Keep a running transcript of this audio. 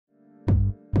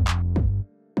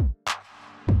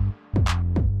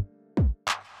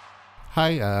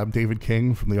Hi, I'm David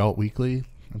King from the Alt Weekly.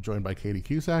 I'm joined by Katie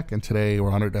Cusack, and today we're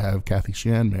honored to have Kathy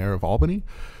Sheehan, Mayor of Albany.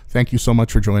 Thank you so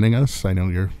much for joining us. I know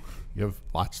you have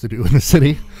lots to do in the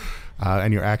city,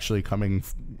 and you're actually coming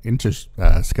into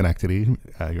Schenectady.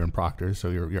 You're in Proctor, so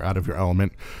you're out of your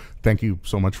element. Thank you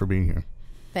so much for being here.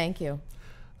 Thank you.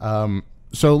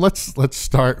 So let's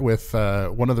start with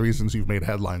one of the reasons you've made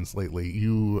headlines lately.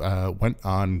 You went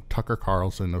on Tucker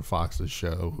Carlson of Fox's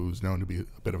show, who's known to be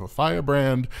a bit of a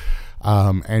firebrand,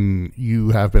 and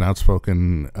you have been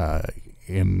outspoken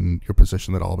in your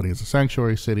position that Albany is a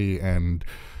sanctuary city and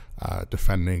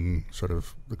defending sort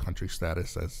of the country's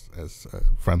status as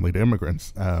friendly to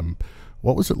immigrants.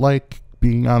 What was it like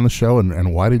being on the show,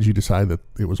 and why did you decide that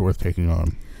it was worth taking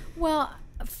on? Well,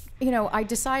 I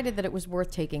decided that it was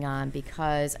worth taking on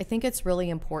because I think it's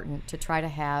really important to try to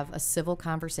have a civil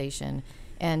conversation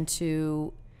and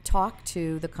to talk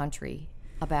to the country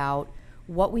about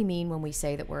what we mean when we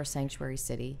say that we're a sanctuary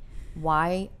city,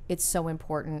 why it's so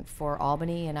important for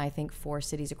Albany and I think for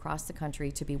cities across the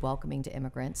country to be welcoming to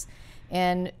immigrants,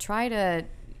 and try to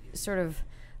sort of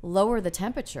lower the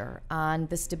temperature on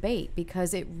this debate,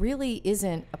 because it really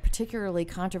isn't a particularly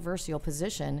controversial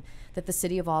position that the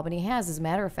city of Albany has. As a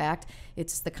matter of fact,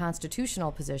 it's the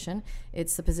constitutional position.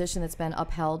 It's the position that's been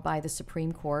upheld by the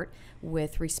Supreme Court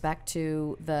with respect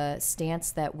to the stance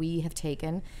that we have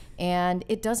taken. And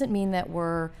it doesn't mean that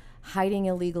we're hiding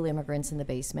illegal immigrants in the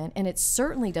basement, and it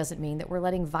certainly doesn't mean that we're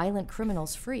letting violent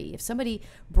criminals free. If somebody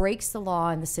breaks the law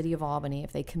in the city of Albany,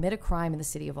 if they commit a crime in the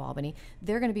city of Albany,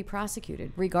 they're going to be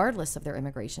prosecuted regardless of their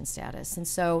immigration status. And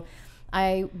so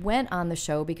I went on the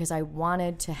show because I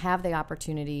wanted to have the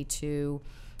opportunity to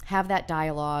have that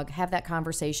dialogue, have that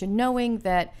conversation, knowing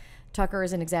that Tucker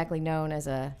isn't exactly known as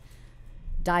a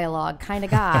dialogue kind of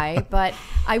guy. But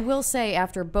I will say,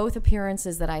 after both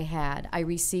appearances that I had, I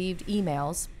received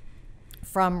emails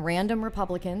from random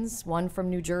Republicans, one from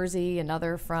New Jersey,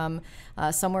 another from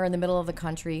somewhere in the middle of the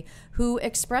country, who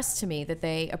expressed to me that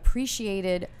they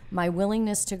appreciated my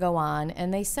willingness to go on.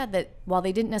 And they said that while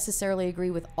they didn't necessarily agree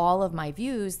with all of my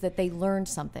views, that they learned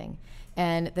something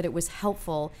and that it was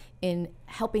helpful in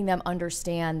helping them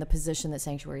understand the position that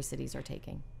sanctuary cities are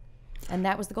taking. And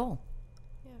that was the goal.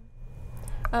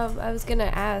 I was going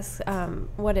to ask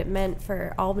what it meant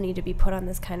for Albany to be put on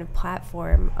this kind of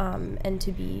platform and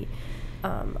to be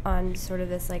on sort of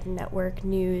this like network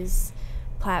news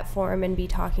platform and be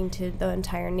talking to the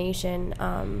entire nation,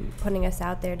 putting us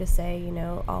out there to say,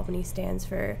 Albany stands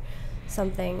for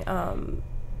something.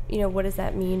 What does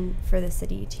that mean for the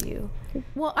city to you?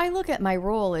 Well, I look at my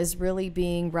role as really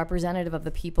being representative of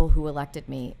the people who elected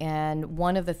me. And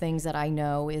one of the things that I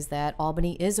know is that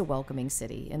Albany is a welcoming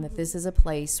city, and that this is a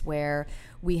place where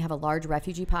we have a large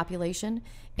refugee population,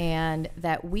 and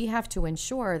that we have to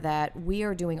ensure that we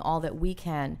are doing all that we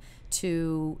can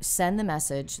to send the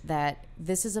message that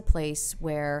this is a place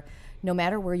where no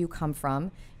matter where you come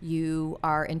from, you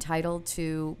are entitled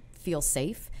to feel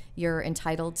safe. You're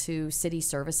entitled to city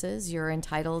services. You're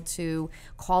entitled to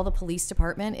call the police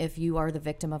department if you are the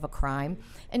victim of a crime.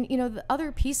 And, the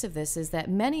other piece of this is that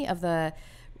many of the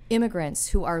immigrants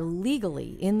who are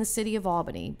legally in the city of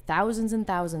Albany, thousands and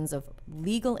thousands of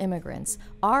legal immigrants,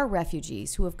 are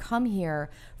refugees who have come here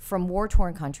from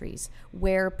war-torn countries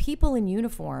where people in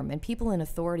uniform and people in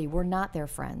authority were not their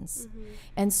friends.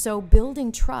 And so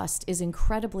building trust is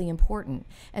incredibly important.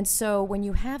 And so when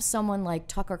you have someone like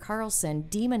Tucker Carlson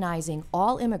demonizing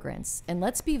all immigrants, and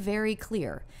let's be very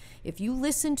clear, if you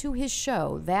listen to his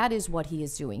show, that is what he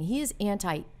is doing. He is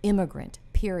anti-immigrant,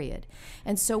 period.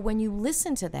 And so when you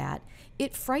listen to that,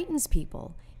 it frightens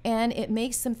people, and it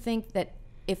makes them think that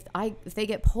if they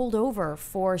get pulled over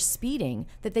for speeding,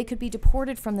 that they could be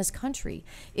deported from this country.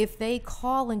 If they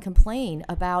call and complain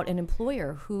about an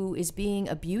employer who is being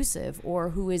abusive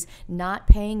or who is not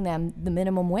paying them the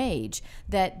minimum wage,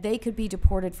 that they could be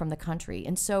deported from the country.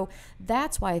 And so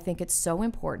that's why I think it's so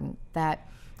important that,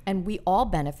 and we all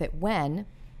benefit when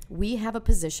we have a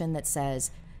position that says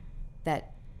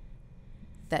that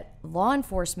law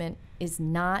enforcement is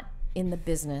not in the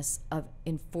business of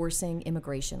enforcing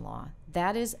immigration law.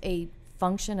 That is a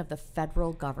function of the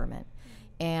federal government.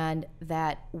 And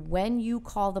that when you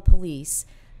call the police,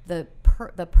 the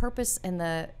purpose and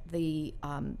the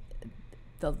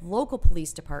local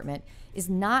police department is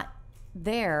not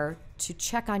there to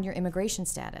check on your immigration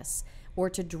status or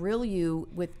to drill you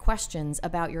with questions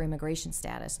about your immigration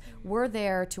status. We're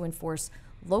there to enforce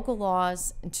local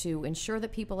laws to ensure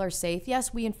that people are safe.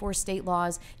 Yes, we enforce state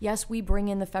laws. Yes, we bring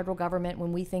in the federal government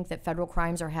when we think that federal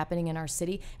crimes are happening in our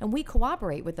city, and we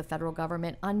cooperate with the federal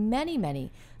government on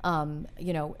many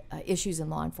issues in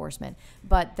law enforcement.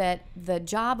 But that the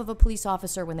job of a police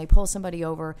officer when they pull somebody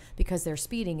over because they're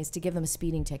speeding is to give them a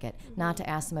speeding ticket, not to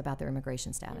ask them about their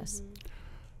immigration status.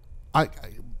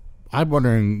 I'm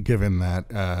wondering, given that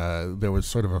there was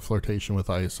sort of a flirtation with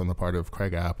ICE on the part of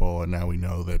Craig Apple, and now we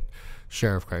know that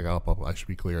Sheriff Craig Apple, I should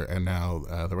be clear, and now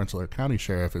the Rensselaer County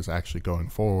Sheriff is actually going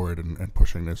forward and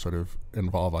pushing to sort of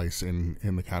involve ICE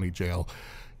in the county jail.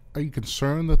 Are you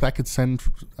concerned that that could send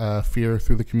fear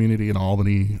through the community in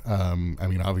Albany? I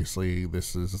mean, obviously,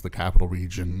 this is the capital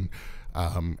region,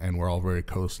 and we're all very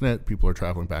close-knit. People are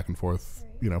traveling back and forth,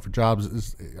 for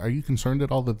jobs. Are you concerned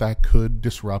at all that that could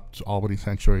disrupt Albany's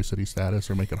sanctuary city status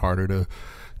or make it harder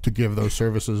to give those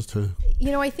services to?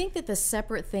 I think that the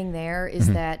separate thing there is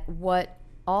that what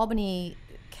Albany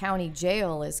County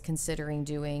Jail is considering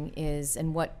doing is,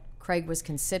 and what Craig was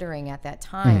considering at that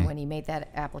time when he made that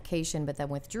application but then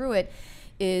withdrew it,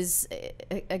 is,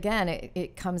 again,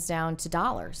 it comes down to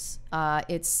dollars.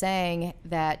 It's saying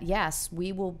that, yes,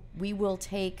 we will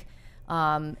take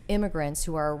immigrants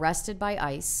who are arrested by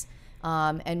ICE,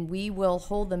 and we will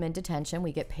hold them in detention.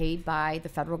 We get paid by the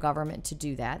federal government to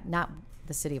do that, not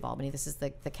the city of Albany. This is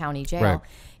the county jail. Right.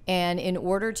 And in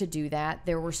order to do that,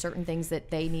 there were certain things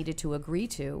that they needed to agree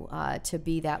to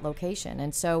be that location.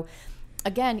 And so,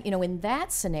 again, in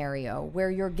that scenario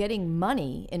where you're getting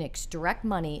money, direct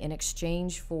money in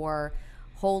exchange for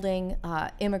holding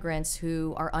immigrants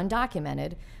who are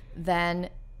undocumented, then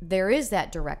there is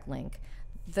that direct link.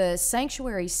 The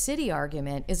sanctuary city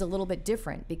argument is a little bit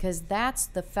different because that's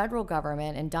the federal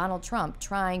government and Donald Trump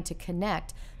trying to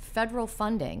connect federal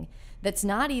funding that's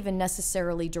not even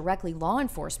necessarily directly law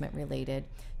enforcement related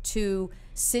to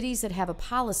cities that have a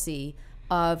policy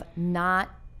of not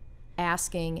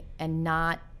asking and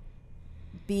not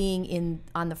being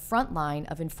on the front line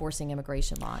of enforcing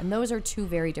immigration law. And those are two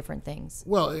very different things.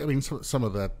 Well, I mean, some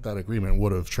of that agreement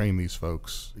would have trained these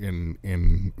folks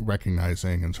in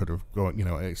recognizing and sort of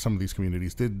going, some of these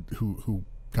communities who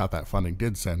got that funding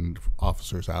did send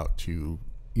officers out to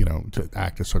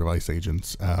act as sort of ICE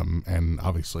agents. And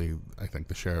obviously, I think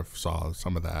the sheriff saw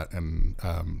some of that, and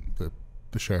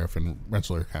the sheriff in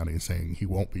Rensselaer County is saying he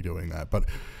won't be doing that. But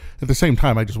at the same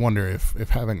time, I just wonder if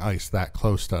having ICE that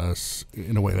close to us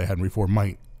in a way they hadn't before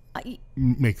might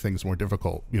make things more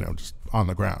difficult, just on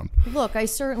the ground. Look, I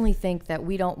certainly think that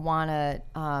we don't want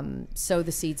to sow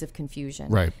the seeds of confusion.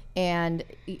 Right. And,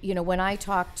 when I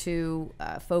talk to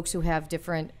folks who have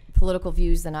different political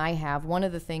views than I have, one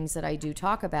of the things that I do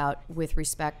talk about with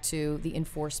respect to the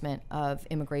enforcement of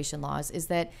immigration laws is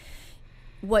that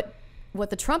what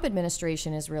the Trump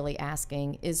administration is really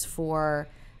asking is for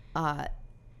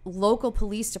local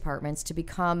police departments to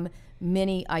become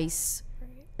mini ICE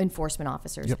enforcement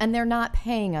officers. Yep. And they're not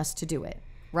paying us to do it,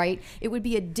 right? It would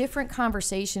be a different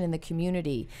conversation in the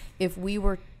community if we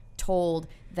were told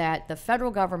that the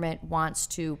federal government wants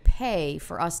to pay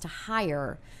for us to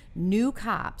hire new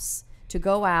cops to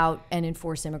go out and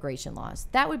enforce immigration laws.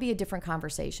 That would be a different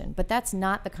conversation, but that's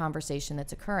not the conversation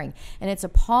that's occurring. And it's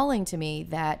appalling to me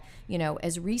that,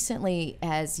 as recently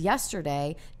as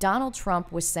yesterday, Donald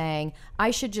Trump was saying, I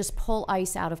should just pull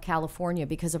ICE out of California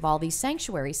because of all these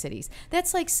sanctuary cities.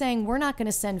 That's like saying we're not going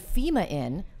to send FEMA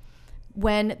in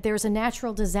when there's a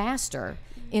natural disaster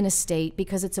in a state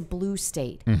because it's a blue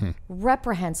state.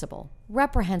 Reprehensible.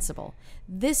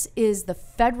 This is the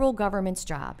federal government's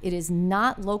job. It is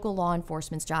not local law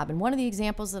enforcement's job. And one of the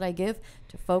examples that I give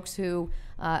to folks who,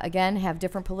 again, have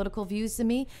different political views than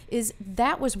me is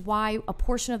that was why a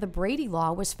portion of the Brady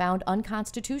Law was found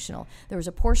unconstitutional. There was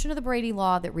a portion of the Brady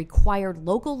Law that required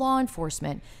local law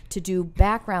enforcement to do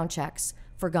background checks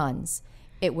for guns.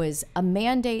 It was a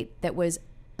mandate that was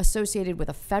associated with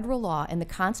a federal law, and the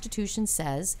Constitution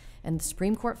says, and the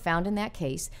Supreme Court found in that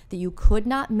case, that you could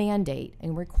not mandate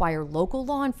and require local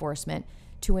law enforcement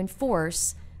to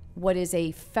enforce what is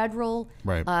a federal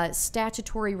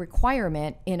statutory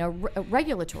requirement in a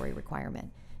regulatory requirement.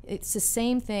 It's the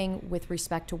same thing with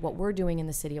respect to what we're doing in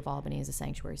the city of Albany as a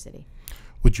sanctuary city.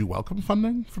 Would you welcome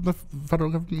funding from the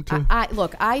federal government?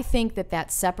 Look, I think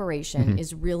that separation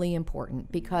is really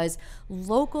important because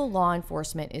local law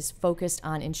enforcement is focused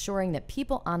on ensuring that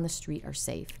people on the street are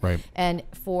safe. Right. And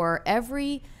for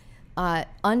every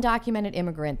undocumented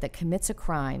immigrant that commits a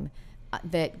crime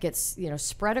that gets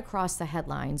spread across the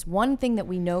headlines, one thing that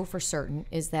we know for certain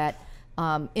is that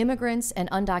immigrants and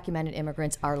undocumented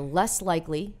immigrants are less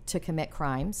likely to commit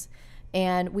crimes.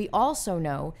 And we also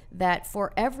know that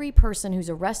for every person who's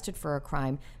arrested for a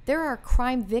crime, there are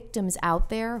crime victims out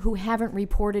there who haven't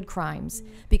reported crimes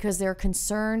because they're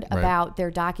concerned about their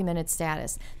documented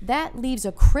status. That leaves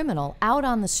a criminal out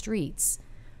on the streets,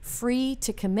 free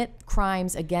to commit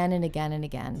crimes again and again and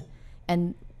again.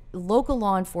 And local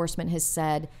law enforcement has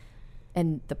said,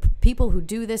 and the people who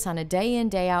do this on a day in,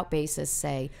 day out basis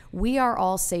say, we are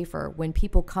all safer when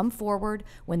people come forward,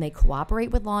 when they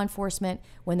cooperate with law enforcement,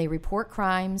 when they report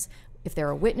crimes, if they're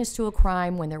a witness to a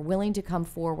crime, when they're willing to come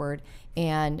forward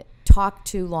and talk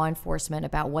to law enforcement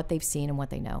about what they've seen and what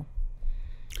they know.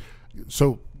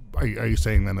 So are you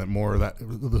saying then that more of that,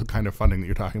 the kind of funding that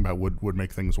you're talking about would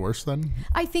make things worse then?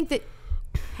 I think that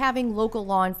having local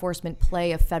law enforcement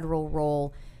play a federal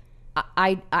role,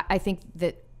 I think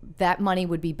that money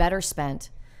would be better spent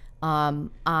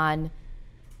on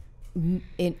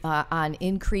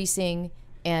increasing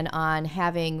and on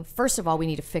having, first of all, we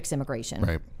need to fix immigration.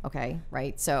 Right. Okay,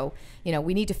 right? So,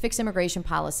 we need to fix immigration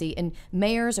policy, and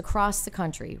mayors across the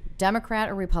country, Democrat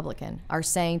or Republican, are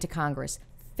saying to Congress,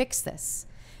 fix this.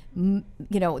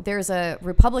 There's a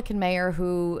Republican mayor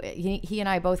who, he and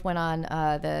I both went on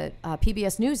the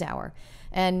PBS NewsHour,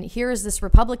 and here is this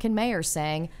Republican mayor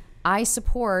saying, I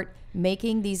support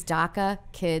making these DACA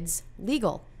kids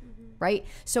legal, right?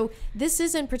 So this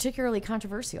isn't particularly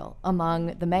controversial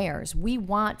among the mayors. We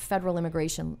want federal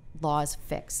immigration laws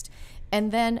fixed.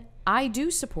 And then I do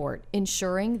support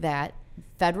ensuring that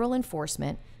federal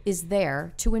enforcement is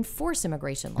there to enforce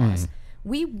immigration laws.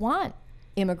 We want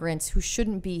immigrants who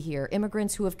shouldn't be here,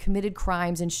 immigrants who have committed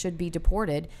crimes and should be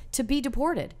deported, to be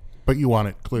deported. But you want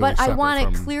it clearly separate. But I want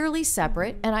it clearly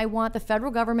separate, and I want the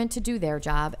federal government to do their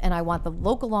job, and I want the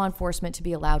local law enforcement to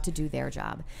be allowed to do their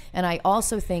job. And I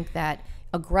also think that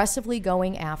aggressively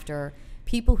going after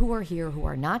people who are here who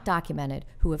are not documented,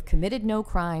 who have committed no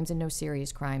crimes and no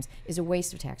serious crimes, is a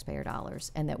waste of taxpayer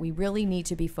dollars, and that we really need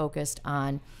to be focused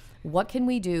on what can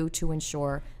we do to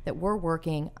ensure that we're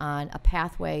working on a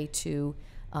pathway to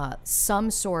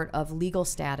some sort of legal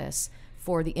status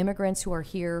for the immigrants who are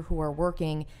here, who are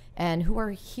working, and who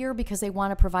are here because they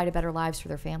want to provide a better lives for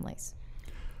their families.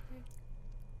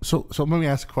 So let me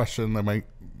ask a question that might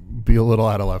be a little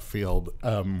out of left field,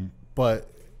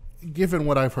 but given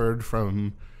what I've heard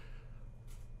from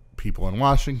people in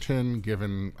Washington,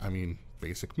 given,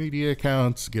 basic media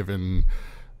accounts, given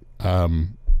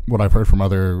what I've heard from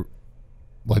other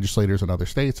legislators in other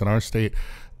states and our state,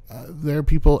 there are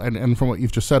people, and from what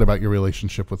you've just said about your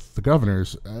relationship with the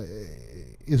governors,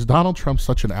 is Donald Trump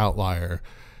such an outlier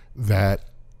that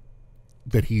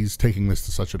he's taking this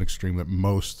to such an extreme that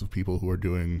most of the people who are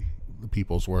doing the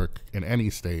people's work in any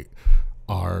state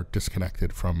are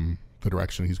disconnected from the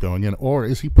direction he's going in? Or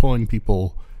is he pulling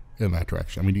people in that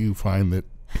direction? Do you find that...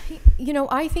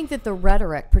 I think that the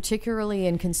rhetoric, particularly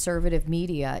in conservative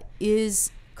media,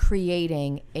 is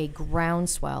creating a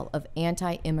groundswell of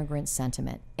anti-immigrant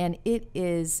sentiment. And it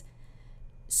is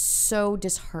so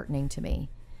disheartening to me.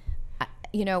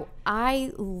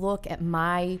 I look at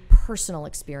my personal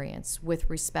experience with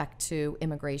respect to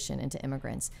immigration and to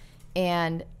immigrants,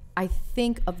 and I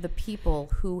think of the people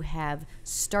who have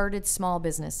started small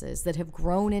businesses that have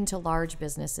grown into large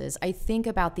businesses. I think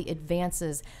about the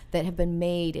advances that have been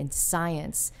made in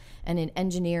science and in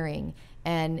engineering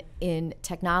and in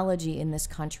technology in this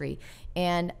country.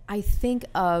 And I think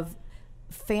of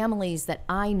families that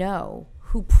I know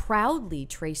who proudly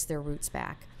trace their roots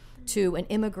back to an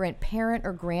immigrant parent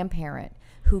or grandparent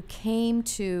who came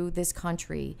to this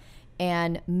country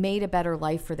and made a better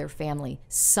life for their family.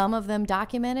 Some of them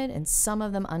documented and some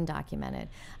of them undocumented.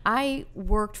 I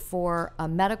worked for a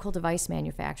medical device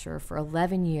manufacturer for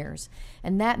 11 years,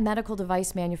 and that medical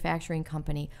device manufacturing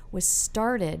company was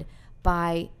started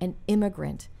by an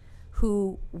immigrant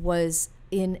who was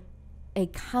in a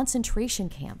concentration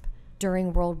camp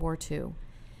during World War II.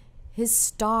 His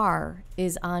star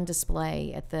is on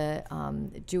display at the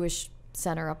Jewish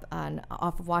Center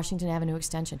off of Washington Avenue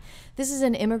Extension. This is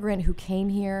an immigrant who came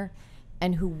here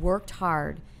and who worked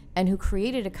hard and who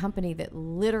created a company that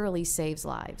literally saves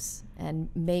lives and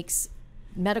makes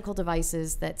medical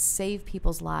devices that save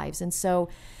people's lives. And so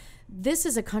this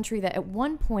is a country that at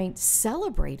one point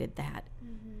celebrated that.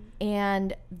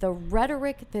 And the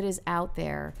rhetoric that is out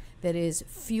there that is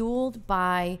fueled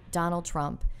by Donald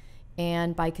Trump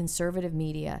and by conservative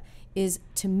media is,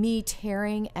 to me,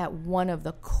 tearing at one of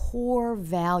the core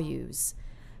values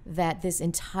that this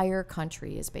entire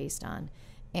country is based on.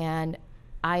 And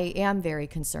I am very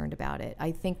concerned about it.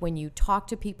 I think when you talk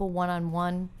to people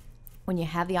one-on-one, when you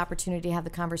have the opportunity to have the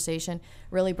conversation,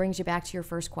 really brings you back to your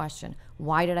first question.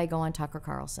 Why did I go on Tucker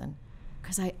Carlson?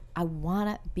 because I want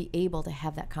to be able to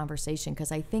have that conversation,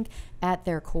 because I think at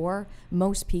their core,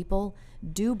 most people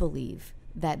do believe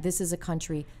that this is a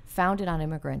country founded on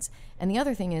immigrants. And the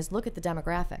other thing is, look at the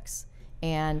demographics.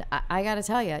 And I got to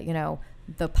tell you, you know,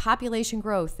 the population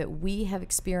growth that we have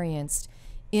experienced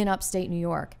in upstate New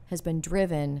York has been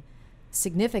driven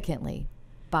significantly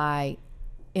by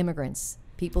immigrants,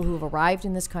 people who have arrived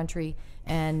in this country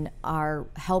and are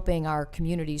helping our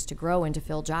communities to grow and to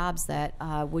fill jobs that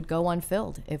would go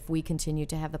unfilled if we continue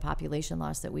to have the population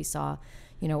loss that we saw,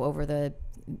 you know, over the,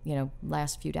 you know,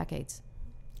 last few decades.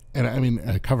 And I mean,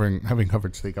 having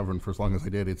covered state government for as long as I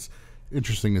did, it's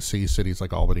interesting to see cities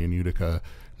like Albany and Utica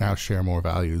now share more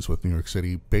values with New York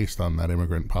City based on that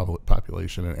immigrant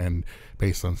population and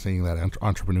based on seeing that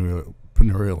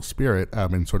entrepreneurial spirit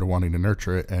and sort of wanting to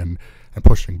nurture it and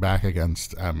pushing back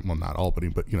against, well, not Albany,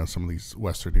 but, you know, some of these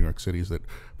Western New York cities that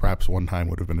perhaps one time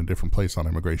would have been a different place on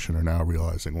immigration are now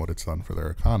realizing what it's done for their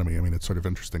economy. I mean, it's sort of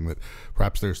interesting that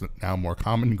perhaps there's now more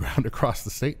common ground across the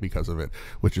state because of it,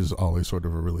 which is always sort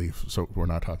of a relief. So we're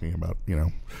not talking about, you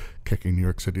know, kicking New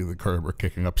York City to the curb or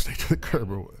kicking upstate to the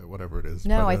curb or whatever it is.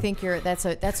 No, but, I think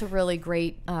that's a really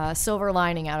great silver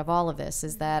lining out of all of this,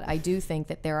 is that I do think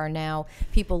that there are now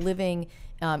people living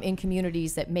in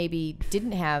communities that maybe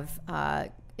didn't have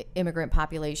immigrant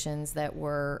populations that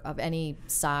were of any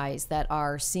size that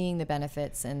are seeing the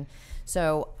benefits. And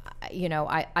so, you know,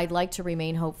 I'd like to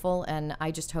remain hopeful, and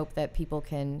I just hope that people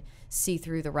can see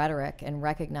through the rhetoric and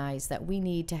recognize that we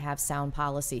need to have sound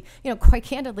policy. You know, quite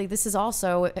candidly, this is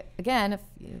also, again, if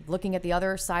looking at the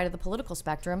other side of the political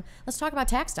spectrum, let's talk about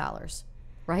tax dollars,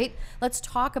 right? Let's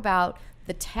talk about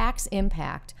the tax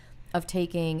impact of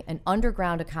taking an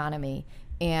underground economy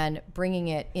and bringing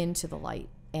it into the light,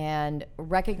 and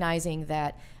recognizing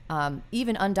that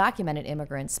even undocumented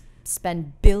immigrants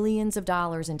spend billions of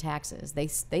dollars in taxes.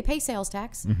 They pay sales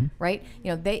tax, right?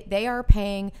 You know, they are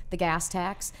paying the gas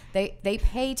tax. They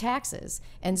pay taxes.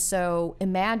 And so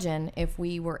imagine if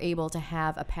we were able to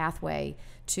have a pathway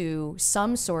to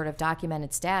some sort of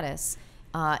documented status,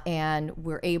 and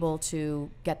we're able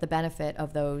to get the benefit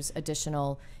of those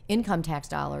additional income tax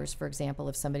dollars, for example,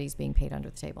 if somebody's being paid under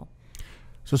the table.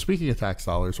 So speaking of tax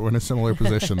dollars, we're in a similar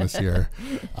position this year.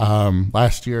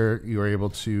 Last year, you were able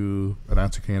to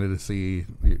announce a candidacy,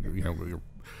 you know,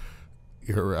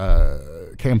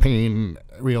 your campaign,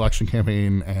 re-election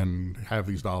campaign, and have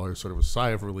these dollars sort of a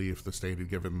sigh of relief the state had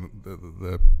given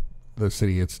the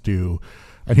city its due.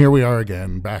 And here we are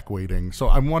again, back waiting. So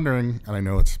I'm wondering, and I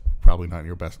know it's probably not in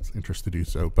your best interest to do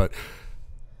so, but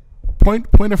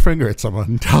point a finger at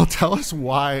someone. Tell us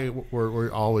why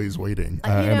we're always waiting,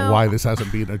 and why this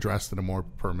hasn't been addressed in a more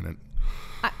permanent.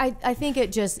 I think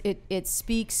it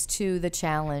speaks to the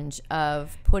challenge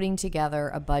of putting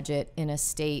together a budget in a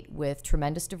state with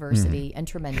tremendous diversity and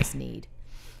tremendous need,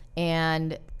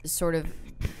 and sort of,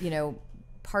 you know,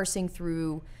 parsing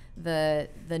through the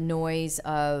noise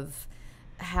of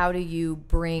how do you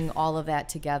bring all of that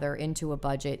together into a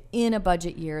budget in a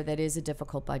budget year that is a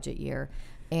difficult budget year.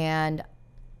 And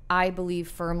I believe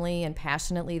firmly and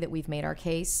passionately that we've made our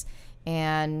case.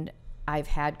 And I've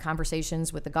had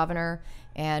conversations with the governor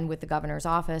and with the governor's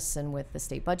office and with the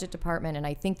state budget department. And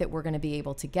I think that we're going to be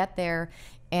able to get there.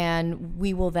 And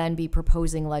we will then be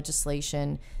proposing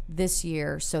legislation this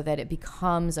year so that it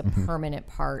becomes a permanent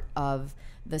part of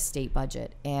the state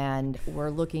budget. And we're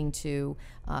looking to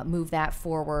move that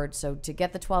forward. So to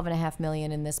get the $12.5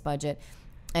 million in this budget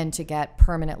and to get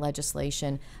permanent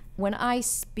legislation. When I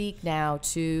speak now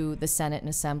to the Senate and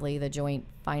Assembly, the Joint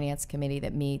Finance Committee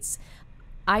that meets,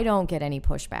 I don't get any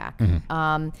pushback.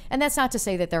 And that's not to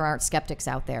say that there aren't skeptics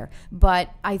out there, but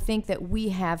I think that we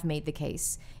have made the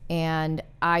case. And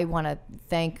I want to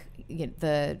thank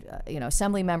the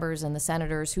Assembly members and the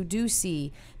senators who do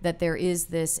see that there is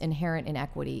this inherent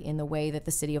inequity in the way that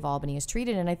the city of Albany is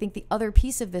treated. And I think the other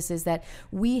piece of this is that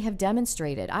we have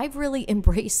demonstrated, I've really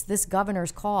embraced this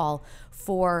governor's call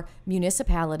for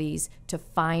municipalities to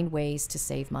find ways to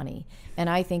save money. And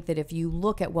I think that if you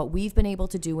look at what we've been able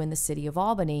to do in the city of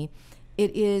Albany,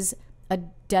 it is a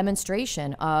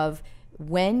demonstration of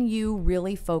when you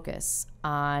really focus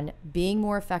on being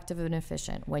more effective and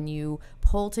efficient, when you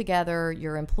pull together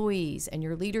your employees and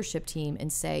your leadership team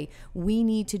and say, we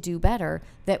need to do better,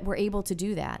 that we're able to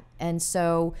do that. And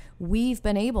so we've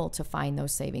been able to find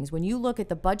those savings. When you look at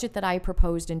the budget that I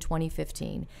proposed in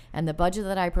 2015 and the budget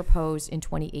that I proposed in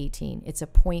 2018, it's a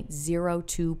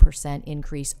 0.02%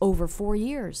 increase over 4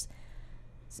 years.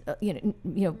 You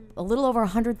know, a little over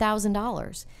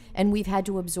 $100,000. And we've had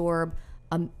to absorb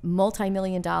a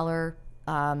multi-million-dollar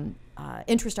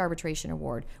interest arbitration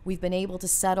award. We've been able to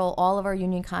settle all of our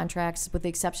union contracts with the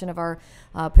exception of our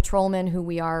patrolmen, who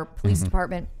we are police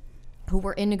department, who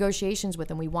we're in negotiations with,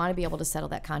 and we want to be able to settle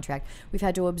that contract. We've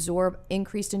had to absorb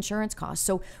increased insurance costs.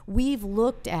 So we've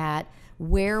looked at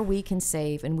where we can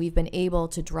save, and we've been able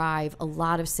to drive a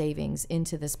lot of savings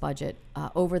into this budget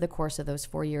over the course of those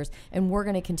 4 years, and we're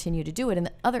going to continue to do it. And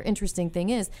the other interesting thing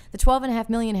is the $12.5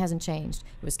 million hasn't changed.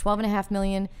 It was $12.5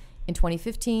 million in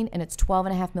 2015, and it's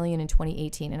 $12.5 million in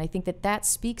 2018. And I think that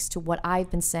speaks to what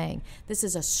I've been saying. This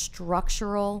is a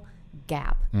structural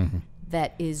gap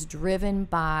that is driven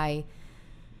by,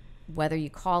 whether you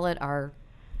call it our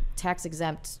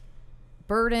tax-exempt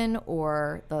burden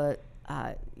or the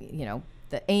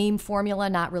AIM formula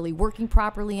not really working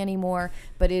properly anymore,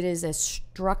 but it is a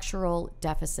structural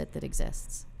deficit that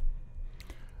exists.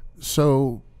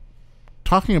 So,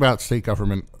 talking about state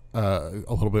government a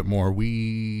little bit more,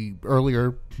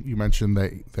 earlier you mentioned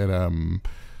that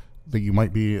you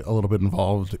might be a little bit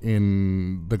involved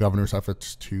in the governor's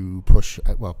efforts to push,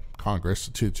 Congress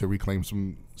to reclaim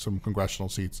some congressional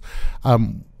seats.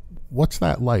 What's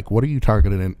that like? What are you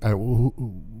targeted in?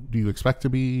 Do you expect to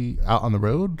be out on the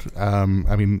road?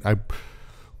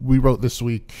 We wrote this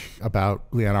week about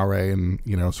the NRA and,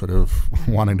 sort of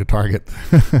wanting to target,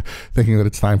 thinking that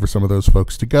it's time for some of those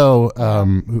folks to go,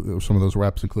 some of those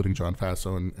reps, including John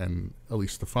Faso and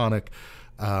Elise Stefanik.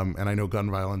 And I know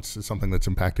gun violence is something that's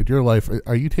impacted your life.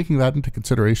 Are you taking that into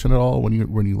consideration at all when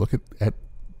you look at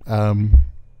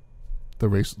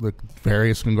the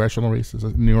various congressional races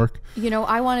in New York?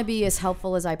 I want to be as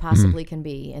helpful as I possibly can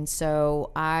be. And so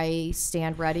I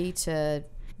stand ready to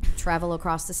travel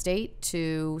across the state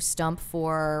to stump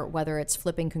for whether it's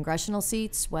flipping congressional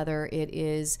seats, whether it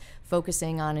is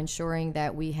focusing on ensuring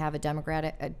that we have a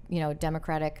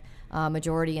Democratic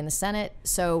majority in the Senate.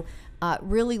 So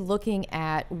really looking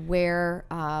at where,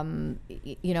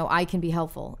 I can be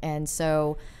helpful. And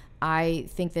so I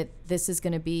think that this is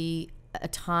going to be a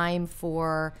time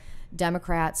for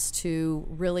Democrats to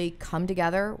really come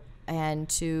together and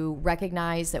to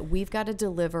recognize that we've got to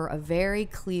deliver a very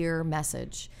clear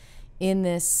message in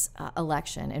this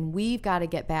election. And we've got to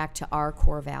get back to our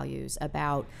core values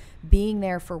about being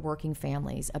there for working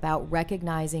families, about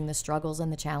recognizing the struggles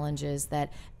and the challenges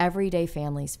that everyday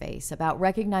families face, about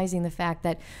recognizing the fact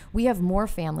that we have more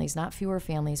families, not fewer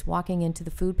families, walking into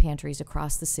the food pantries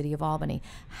across the city of Albany.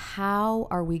 How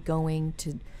are we going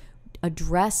to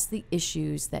address the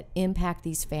issues that impact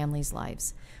these families'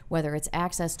 lives, whether it's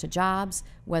access to jobs,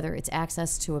 whether it's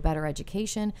access to a better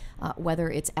education, whether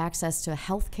it's access to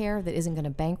health care that isn't going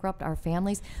to bankrupt our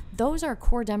families. Those are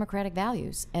core Democratic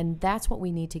values, and that's what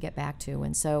we need to get back to.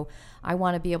 And so I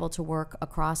want to be able to work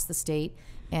across the state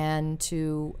and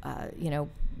to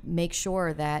make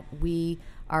sure that we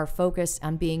are focused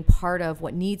on being part of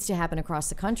what needs to happen across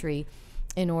the country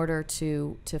in order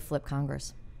to flip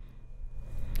Congress.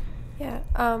 Yeah,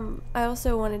 I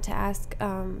also wanted to ask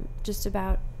just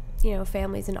about,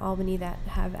 families in Albany that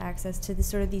have access to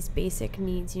these basic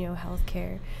needs,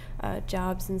 healthcare,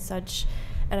 jobs and such.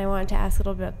 And I wanted to ask a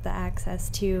little bit about the access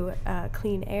to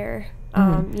clean air.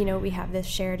 We have this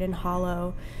Sheridan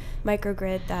Hollow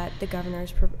microgrid that the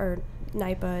governor's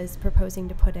NYPA is proposing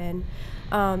to put in.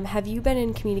 Have you been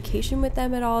in communication with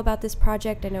them at all about this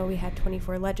project? I know we had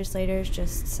 24 legislators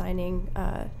just signing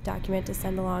a document to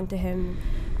send along to him,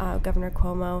 Governor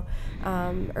Cuomo,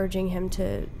 urging him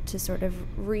to sort of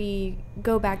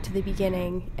go back to the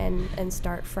beginning and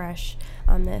start fresh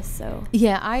on this. So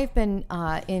yeah, I've been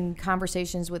in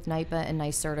conversations with NYPA and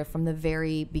NYSERDA from the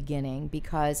very beginning,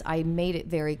 because I made it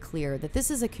very clear that this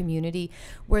is a community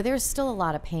where there's still a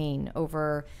lot of pain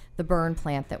over the burn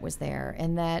plant that was there,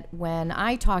 and that when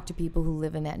I talk to people who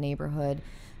live in that neighborhood,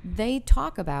 they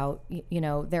talk about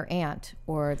their aunt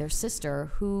or their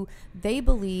sister who they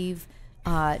believe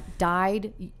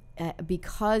died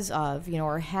because of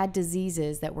or had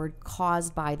diseases that were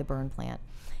caused by the burn plant,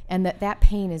 and that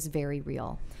pain is very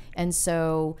real. And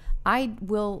so I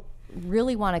will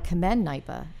really want to commend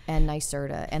NYPA and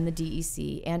NYSERDA and the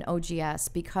DEC and OGS,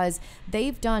 because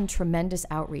they've done tremendous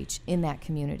outreach in that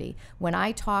community. When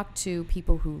I talk to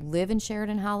people who live in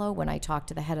Sheridan Hollow, when I talk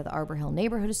to the head of the Arbor Hill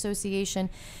Neighborhood Association,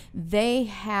 they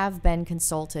have been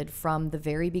consulted from the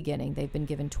very beginning. They've been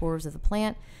given tours of the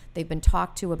plant. They've been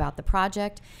talked to about the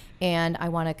project. And I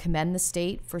want to commend the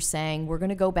state for saying, we're going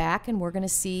to go back and we're going to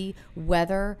see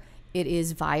whether it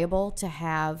is viable to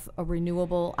have a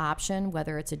renewable option,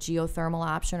 whether it's a geothermal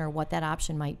option or what that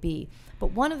option might be. But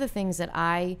one of the things that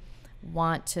I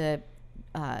want to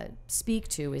speak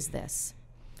to is this.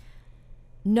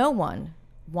 No one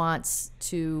wants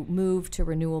to move to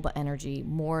renewable energy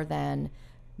more than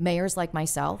mayors like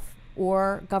myself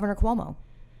or Governor Cuomo.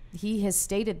 He has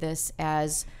stated this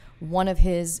as one of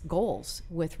his goals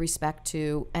with respect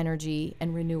to energy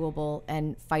and renewable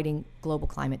and fighting global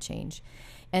climate change.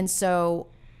 And so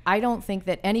I don't think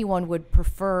that anyone would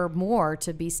prefer more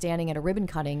to be standing at a ribbon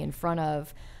cutting in front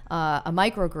of a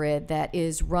microgrid that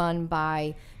is run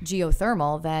by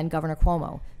geothermal than Governor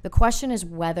Cuomo. The question is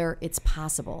whether it's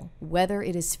possible, whether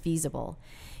it is feasible.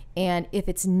 And if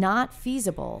it's not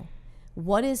feasible,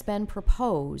 what has been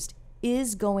proposed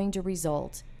is going to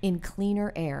result in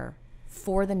cleaner air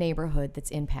for the neighborhood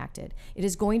that's impacted. It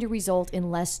is going to result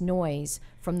in less noise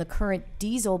from the current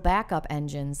diesel backup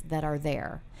engines that are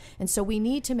there. And so we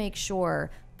need to make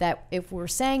sure that if we're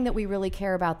saying that we really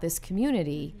care about this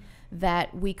community,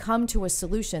 that we come to a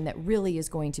solution that really is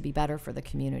going to be better for the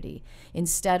community,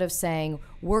 instead of saying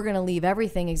we're going to leave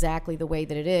everything exactly the way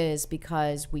that it is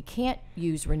because we can't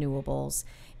use renewables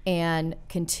and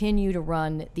continue to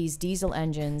run these diesel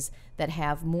engines that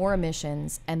have more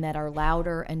emissions and that are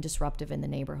louder and disruptive in the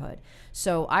neighborhood.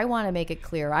 So I want to make it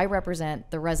clear, I represent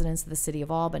the residents of the city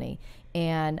of Albany,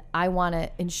 and I want to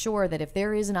ensure that if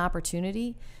there is an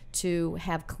opportunity to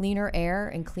have cleaner air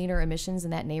and cleaner emissions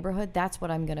in that neighborhood, that's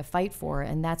what I'm going to fight for,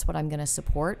 and that's what I'm going to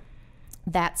support.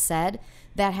 That said,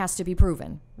 that has to be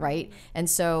proven, right? And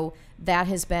so that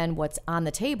has been what's on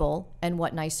the table and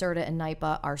what NYSERDA and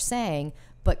NYPA are saying,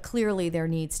 but clearly there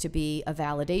needs to be a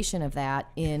validation of that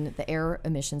in the air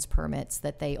emissions permits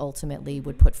that they ultimately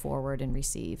would put forward and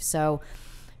receive. So,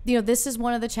 this is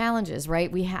one of the challenges,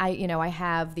 right? I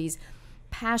have these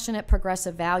passionate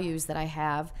progressive values that I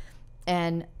have,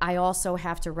 and I also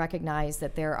have to recognize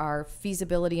that there are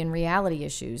feasibility and reality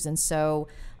issues. And so,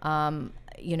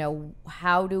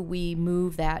 how do we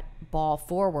move that ball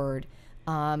forward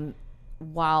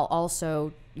while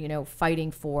also,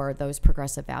 fighting for those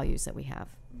progressive values that we have?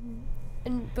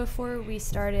 And before we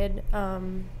started,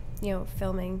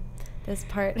 filming this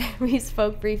part, we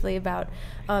spoke briefly about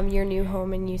your new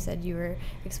home, and you said you were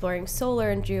exploring solar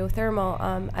and geothermal.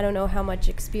 I don't know how much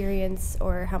experience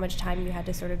or how much time you had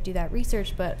to sort of do that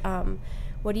research, but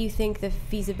what do you think the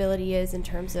feasibility is in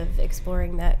terms of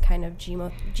exploring that kind of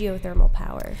geothermal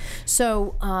power?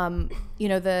 So,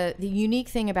 the unique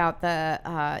thing about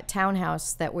the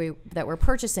townhouse that we're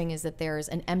purchasing is that there's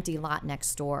an empty lot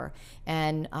next door,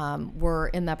 and we're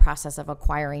in the process of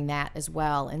acquiring that as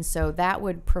well. And so that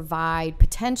would provide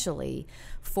potentially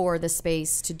for the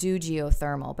space to do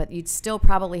geothermal, but you'd still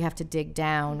probably have to dig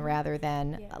down rather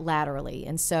than laterally.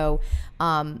 And so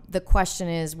the question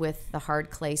is, with the hard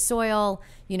clay soil,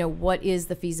 what is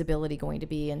the feasibility going to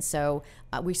be? And so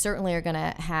we certainly are going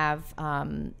to have,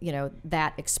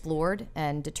 that explored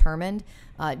and determined.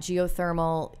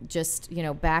 Geothermal, just,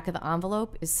 back of the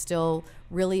envelope, is still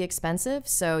really expensive.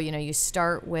 So, you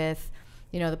start with,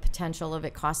 the potential of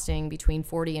it costing between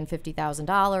 $40,000 and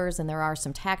 $50,000, and there are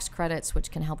some tax credits which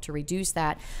can help to reduce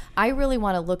that. I really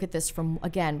want to look at this from,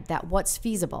 again, that what's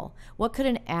feasible. What could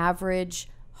an average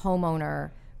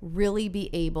homeowner really be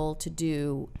able to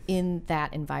do in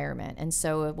that environment? And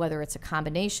so whether it's a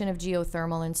combination of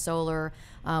geothermal and solar,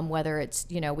 whether it's,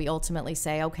 we ultimately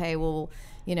say, okay, well,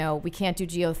 we can't do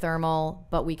geothermal,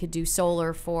 but we could do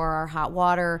solar for our hot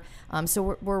water.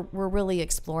 So we're really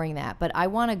exploring that. But I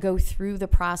want to go through the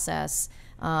process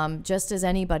just as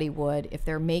anybody would if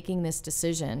they're making this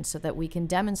decision, so that we can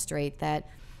demonstrate that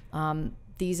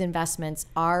these investments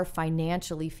are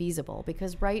financially feasible.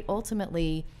 Because,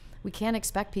 ultimately, we can't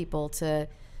expect people to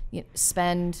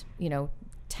spend,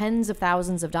 tens of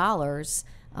thousands of dollars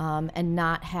and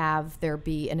not have there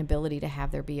be an ability to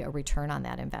have there be a return on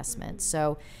that investment.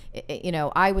 So,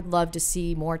 I would love to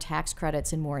see more tax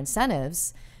credits and more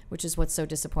incentives, which is what's so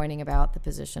disappointing about the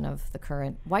position of the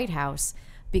current White House,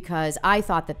 because I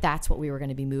thought that that's what we were going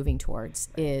to be moving towards,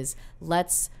 is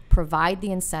let's provide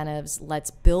the incentives,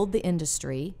 let's build the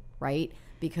industry, right?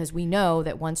 Because we know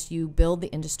that once you build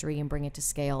the industry and bring it to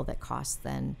scale, that costs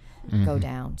then go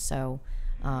down. So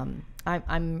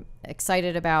I'm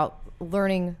excited about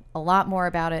learning a lot more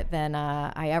about it than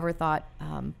I ever thought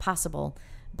possible.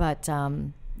 But,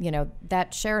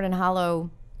 that Sheridan Hollow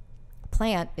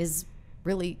plant is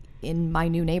really in my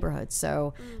new neighborhood.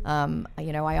 So,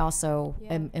 I also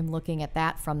am looking at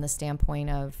that from the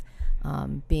standpoint of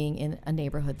being in a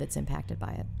neighborhood that's impacted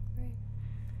by it.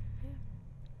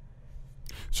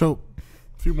 So,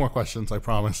 a few more questions, I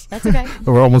promise. That's okay.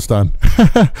 We're almost done.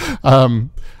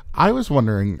 I was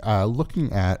wondering,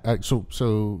 looking at,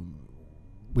 so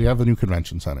we have the new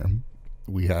convention center.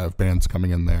 We have bands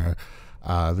coming in there.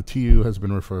 The TU has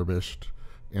been refurbished,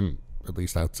 at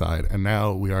least outside. And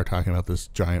now we are talking about this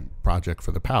giant project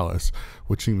for the Palace,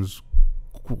 which seems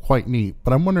quite neat.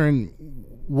 But I'm wondering,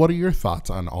 what are your thoughts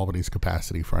on Albany's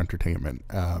capacity for entertainment?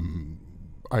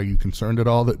 Are you concerned at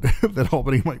all that that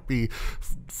Albany might be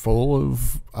full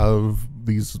of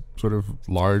these sort of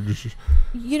large?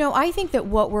 I think that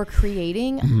what we're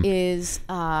creating is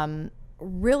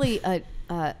really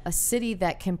a city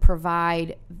that can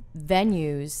provide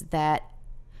venues that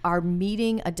are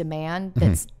meeting a demand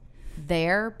that's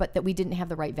there, but that we didn't have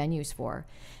the right venues for.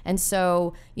 And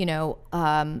so,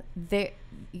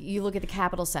 you look at the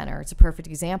Capitol Center, it's a perfect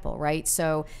example, right?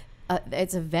 So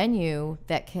it's a venue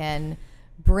that can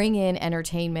bring in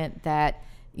entertainment that,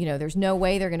 there's no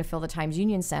way they're going to fill the Times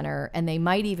Union Center, and they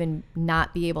might even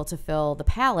not be able to fill the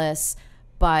Palace,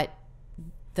 but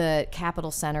the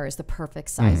Capitol Center is the perfect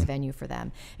size venue for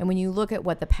them. And when you look at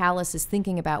what the Palace is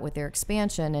thinking about with their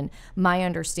expansion, and my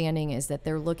understanding is that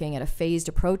they're looking at a phased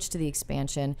approach to the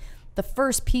expansion, the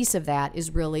first piece of that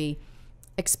is really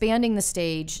expanding the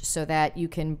stage so that you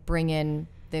can bring in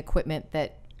the equipment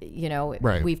that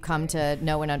we've come to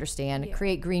know and understand,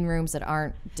 create green rooms that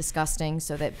aren't disgusting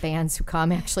so that bands who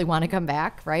come actually want to come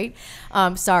back, right?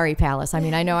 Sorry, Palace. I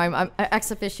mean, I know I'm an ex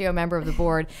officio member of the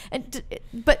board,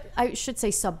 but I should say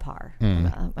subpar.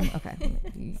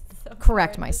 Okay.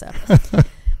 Correct myself.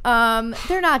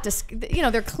 They're not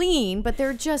they're clean, but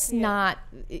they're just not.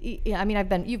 I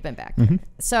mean, you've been back.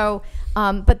 So,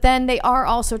 but then they are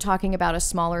also talking about a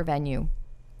smaller venue.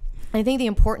 I think the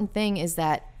important thing is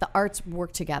that the arts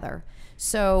work together.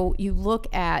 So you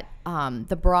look at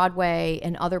the Broadway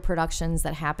and other productions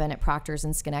that happen at Proctor's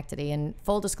in Schenectady. And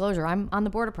full disclosure, I'm on the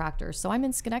board of Proctor's, so I'm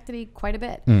in Schenectady quite a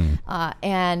bit.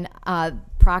 And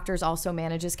Proctor's also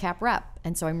manages Cap Rep.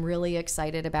 And so I'm really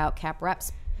excited about Cap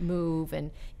Rep's move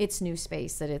and its new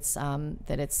space that it's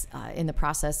in the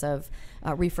process of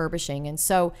refurbishing. And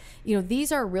so,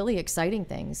 these are really exciting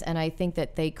things, and I think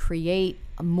that they create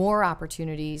more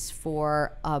opportunities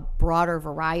for a broader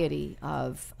variety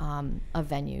of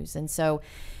venues. And so,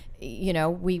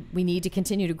 we need to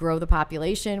continue to grow the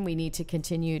population. We need to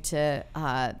continue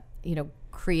to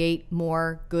create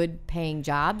more good paying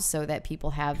jobs so that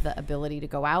people have the ability to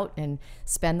go out and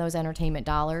spend those entertainment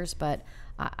dollars. But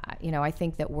I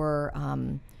think that we're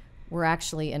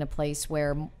actually in a place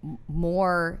where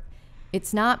more.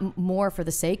 It's not more for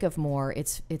the sake of more.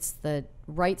 It's the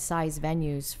right size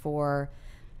venues for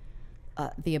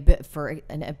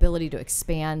an ability to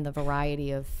expand the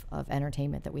variety of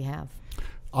entertainment that we have.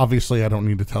 Obviously, I don't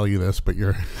need to tell you this, but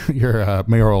your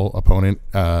mayoral opponent,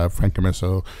 Frank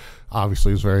Camiso,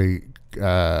 obviously is very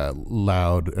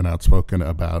loud and outspoken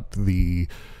about the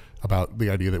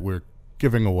idea that we're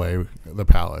giving away the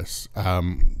Palace.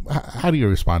 How do you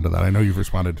respond to that? I know you've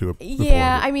responded to it before.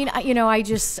 Yeah, I mean,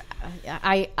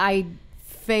 I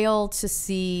fail to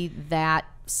see that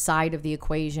side of the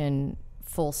equation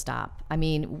full stop. I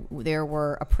mean, there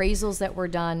were appraisals that were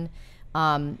done.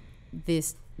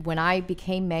 When I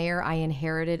became mayor, I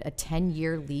inherited a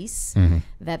 10-year lease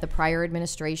that the prior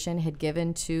administration had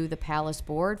given to the Palace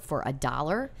Board for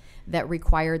 $1 that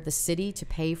required the city to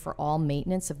pay for all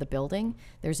maintenance of the building.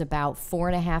 There's about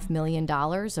 $4.5 million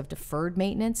of deferred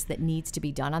maintenance that needs to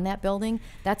be done on that building.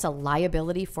 That's a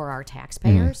liability for our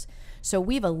taxpayers. So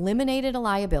we've eliminated a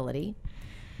liability.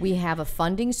 We have a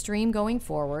funding stream going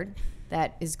forward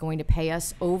that is going to pay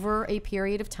us over a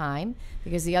period of time,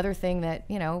 because the other thing that,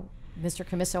 Mr.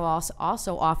 Camiso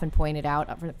also often pointed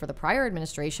out for the prior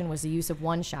administration was the use of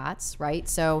one-shots, right?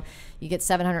 So you get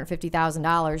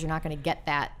 $750,000, you're not going to get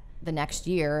that the next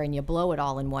year, and you blow it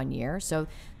all in 1 year. So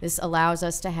this allows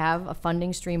us to have a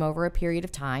funding stream over a period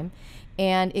of time,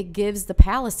 and it gives the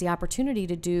Palace the opportunity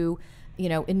to do,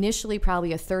 initially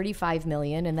probably a $35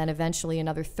 million and then eventually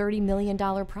another $30 million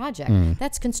project.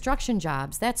 That's construction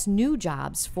jobs. That's new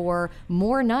jobs for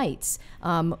more nights,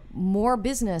 more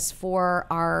business for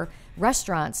our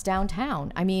restaurants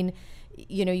downtown. I mean,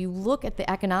 you look at the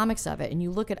economics of it, and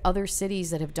you look at other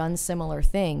cities that have done similar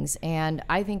things, and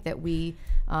I think that we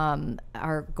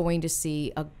are going to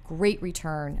see a great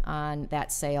return on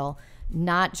that sale,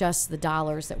 not just the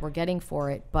dollars that we're getting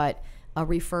for it, but a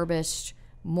refurbished,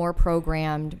 more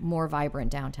programmed, more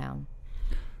vibrant downtown.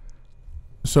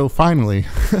 So finally,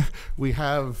 we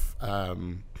have,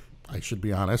 I should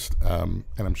be honest, and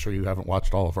I'm sure you haven't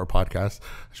watched all of our podcasts.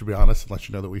 I should be honest and let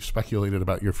you know that we've speculated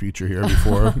about your future here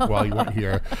before while you weren't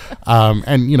here.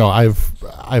 And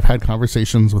I've had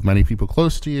conversations with many people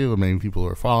close to you and many people who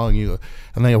are following you,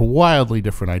 and they have wildly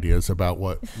different ideas about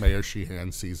what Mayor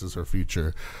Sheehan sees as her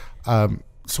future.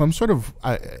 So I'm sort of,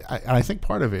 I think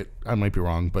part of it, I might be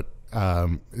wrong, but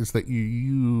is that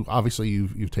you obviously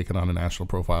you've taken on a national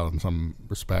profile in some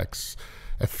respects.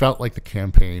 It felt like the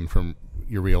campaign from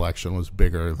your reelection was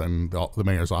bigger than the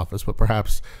mayor's office, but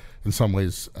perhaps in some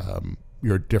ways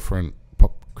you're a different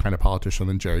kind of politician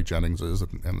than Jerry Jennings is,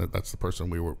 and that's the person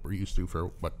we're used to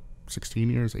for, what, 16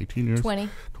 years, 18 years? 20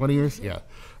 years, yeah.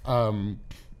 And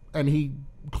he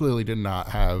clearly did not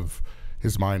have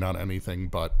his mind on anything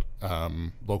but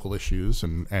local issues,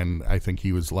 and I think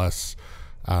he was less,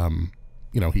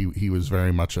 he was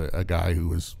very much a guy who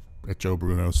was at Joe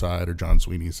Bruno's side or John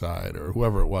Sweeney's side or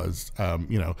whoever it was,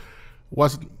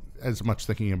 wasn't as much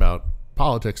thinking about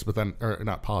politics, or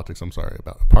not politics, I'm sorry,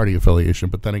 about party affiliation.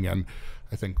 But then again,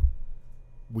 I think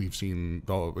we've seen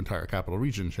the entire Capital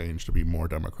Region change to be more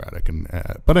Democratic.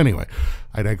 But anyway,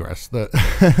 I digress.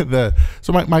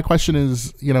 So my question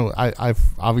is, I've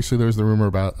obviously there's the rumor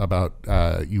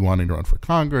about you wanting to run for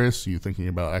Congress, you thinking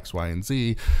about X, Y, and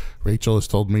Z. Rachel has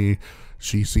told me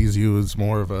she sees you as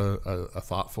more of a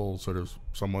thoughtful sort of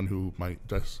someone who might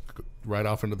just ride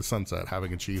off into the sunset,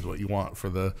 having achieved what you want for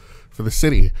the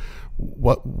city.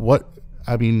 What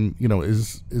I mean,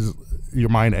 is your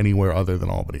mind anywhere other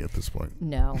than Albany at this point?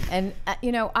 No. And,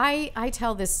 I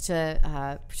tell this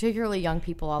to particularly young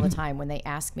people all the time when they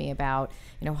ask me about,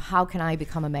 how can I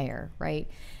become a mayor, right?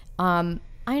 I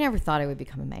never thought I would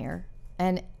become a mayor.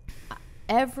 And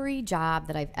every job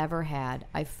that I've ever had,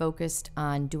 I focused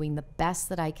on doing the best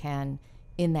that I can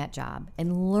in that job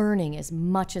and learning as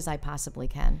much as I possibly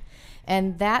can.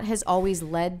 And that has always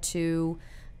led to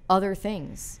other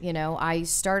things. I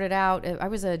started out, I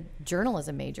was a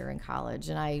journalism major in college,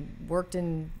 and I worked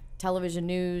in television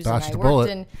news. Dodged and I the bullet.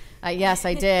 worked in, yes,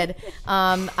 I did.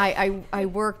 I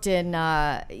worked in,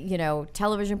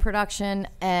 television production,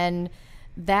 and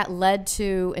that led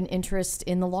to an interest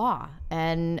in the law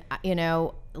and,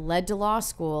 led to law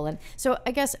school. And so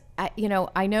I guess,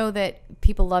 I know that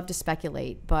people love to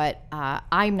speculate, but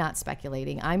I'm not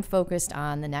speculating. I'm focused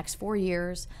on the next 4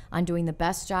 years, on doing the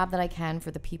best job that I can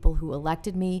for the people who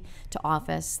elected me to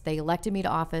office. They elected me to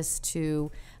office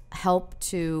to help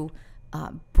to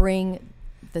bring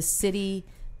the city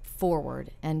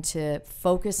forward and to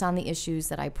focus on the issues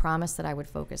that I promised that I would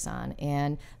focus on.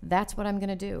 And that's what I'm going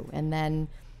to do. And then,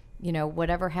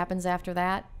 whatever happens after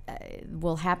that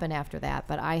will happen after that.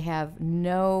 But I have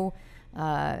no,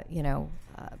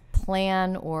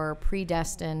 plan or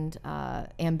predestined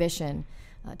ambition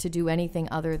to do anything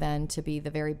other than to be the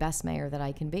very best mayor that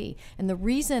I can be. And the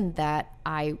reason that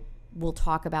I will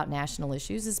talk about national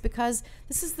issues is because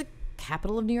this is the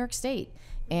capital of New York State.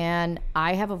 And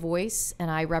I have a voice, and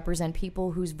I represent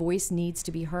people whose voice needs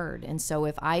to be heard. And so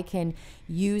if I can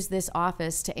use this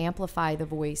office to amplify the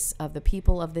voice of the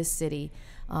people of this city,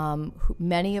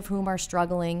 many of whom are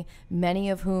struggling, many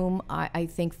of whom I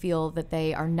think feel that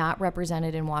they are not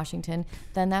represented in Washington,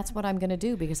 then that's what I'm going to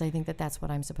do, because I think that that's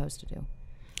what I'm supposed to do.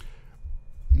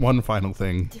 One final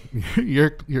thing,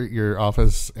 your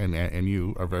office and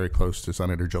you are very close to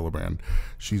Senator Gillibrand.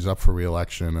 She's up for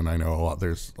re-election, and I know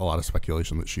there's a lot of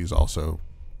speculation that she's also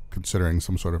considering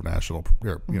some sort of national,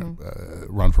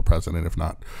 run for president, if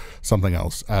not something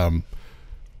else.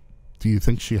 Do you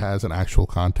think she has an actual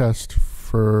contest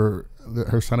for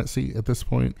her Senate seat at this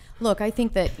point? Look, I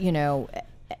think that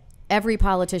every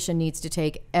politician needs to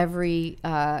take every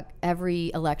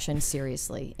election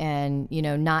seriously, and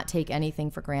not take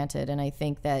anything for granted. And I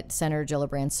think that Senator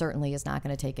Gillibrand certainly is not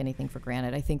going to take anything for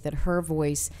granted. I think that her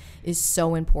voice is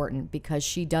so important because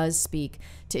she does speak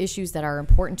to issues that are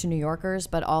important to New Yorkers,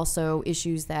 but also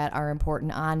issues that are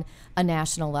important on a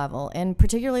national level, and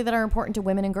particularly that are important to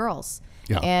women and girls.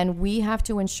 Yeah. And we have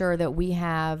to ensure that we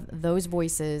have those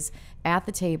voices at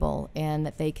the table, and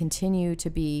that they continue to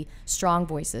be strong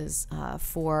voices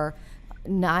for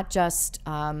not just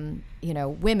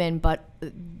women, but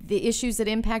the issues that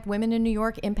impact women in New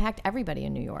York impact everybody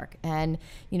in New York. And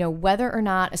whether or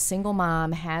not a single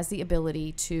mom has the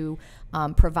ability to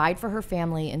provide for her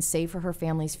family and save for her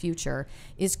family's future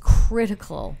is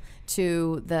critical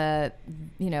to the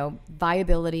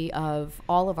viability of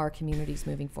all of our communities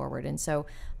moving forward. And so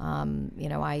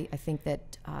I think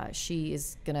that she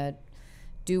is going to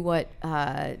do what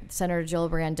Senator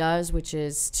Gillibrand does, which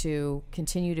is to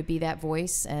continue to be that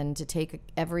voice and to take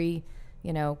every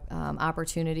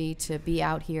opportunity to be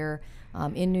out here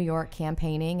in New York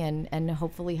campaigning and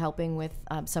hopefully helping with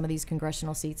some of these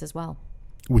congressional seats as well.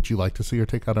 Would you like to see her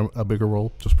take on a bigger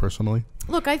role, just personally?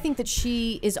 Look, I think that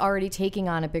she is already taking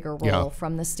on a bigger role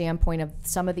from the standpoint of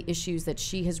some of the issues that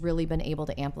she has really been able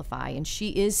to amplify. And she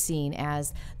is seen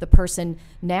as the person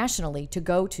nationally to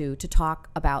go to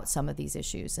talk about some of these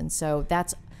issues. And so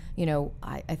that's,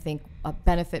 I think a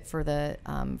benefit for the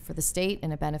state,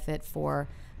 and a benefit for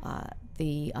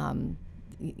the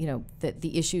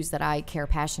issues that I care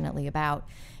passionately about.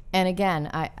 And again,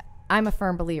 I'm a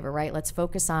firm believer, right? Let's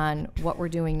focus on what we're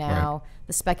doing now. Right.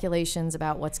 The speculations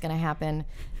about what's going to happen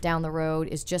down the road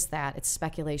is just that. It's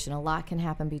speculation. A lot can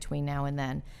happen between now and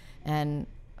then. And,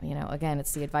 you know, again,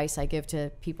 it's the advice I give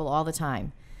to people all the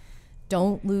time.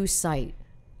 Don't lose sight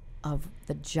of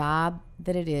the job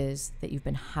that it is that you've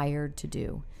been hired to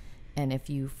do. And if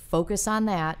you focus on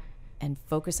that and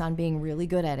focus on being really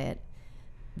good at it,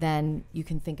 then you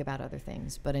can think about other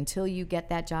things. But until you get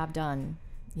that job done,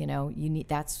 you know, you need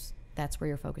that's where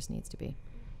your focus needs to be.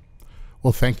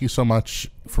 Well, thank you so much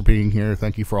for being here.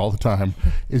 Thank you for all the time.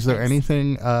 Is there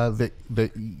anything are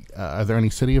there any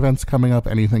city events coming up?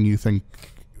 Anything you think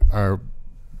our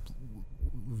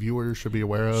viewers should be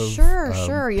aware of?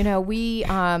 Sure. You know,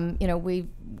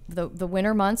 the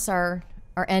winter months are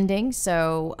ending,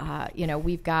 so you know,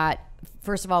 we've got.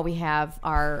 First of all, we have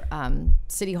our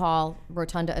City Hall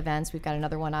Rotunda events. We've got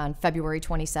another one on February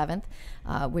 27th,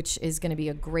 which is going to be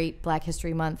a great Black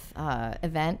History Month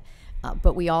event.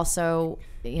 But we also,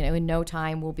 you know, in no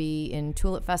time will be in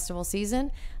Tulip Festival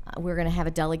season. We're going to have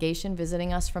a delegation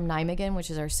visiting us from Nijmegen,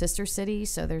 which is our sister city.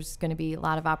 So there's going to be a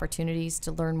lot of opportunities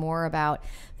to learn more about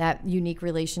that unique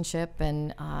relationship.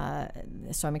 And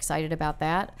so I'm excited about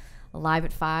that. Live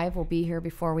at 5. We'll be here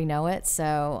before we know it.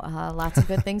 So lots of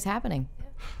good things happening.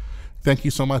 Thank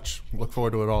you so much. Look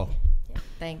forward to it all. Yeah,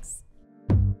 thanks.